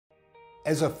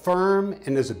As a firm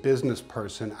and as a business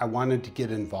person, I wanted to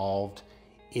get involved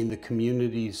in the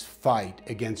community's fight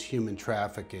against human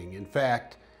trafficking. In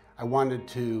fact, I wanted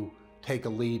to take a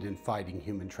lead in fighting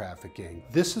human trafficking.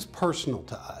 This is personal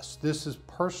to us. This is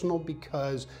personal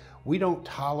because we don't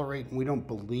tolerate and we don't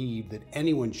believe that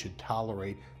anyone should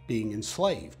tolerate being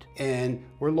enslaved. And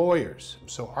we're lawyers,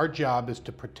 so our job is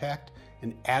to protect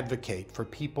and advocate for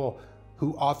people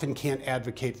who often can't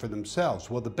advocate for themselves.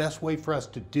 Well, the best way for us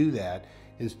to do that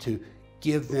is to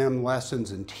give them lessons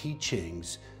and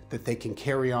teachings that they can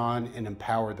carry on and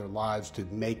empower their lives to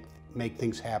make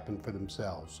things happen for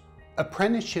themselves.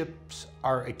 Apprenticeships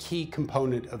are a key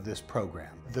component of this program.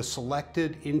 The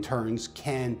selected interns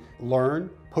can learn,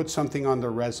 put something on their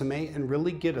resume, and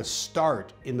really get a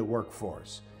start in the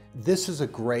workforce. This is a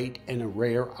great and a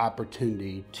rare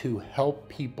opportunity to help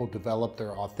people develop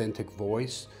their authentic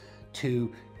voice,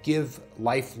 to give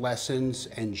life lessons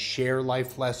and share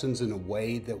life lessons in a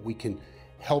way that we can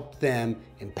help them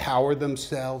empower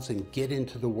themselves and get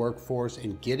into the workforce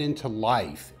and get into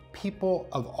life. People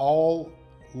of all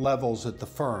levels at the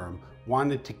firm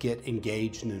wanted to get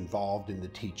engaged and involved in the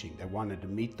teaching. They wanted to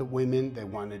meet the women, they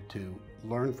wanted to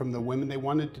learn from the women, they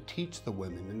wanted to teach the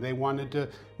women, and they wanted to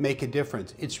make a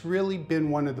difference. It's really been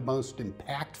one of the most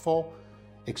impactful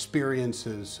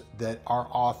experiences that our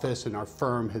office and our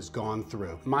firm has gone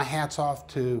through. My hat's off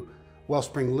to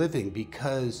Wellspring Living,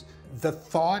 because the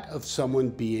thought of someone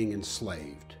being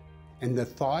enslaved and the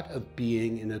thought of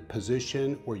being in a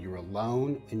position where you're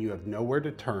alone and you have nowhere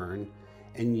to turn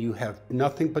and you have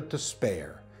nothing but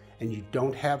despair and you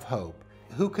don't have hope,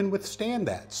 who can withstand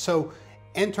that? So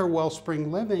enter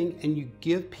Wellspring Living and you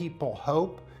give people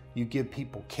hope, you give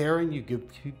people caring, you give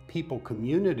people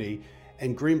community,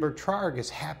 and Greenberg Traurig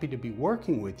is happy to be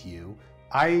working with you.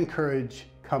 I encourage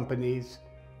companies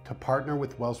to partner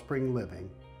with Wellspring Living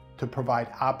to provide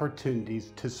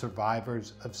opportunities to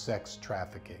survivors of sex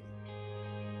trafficking.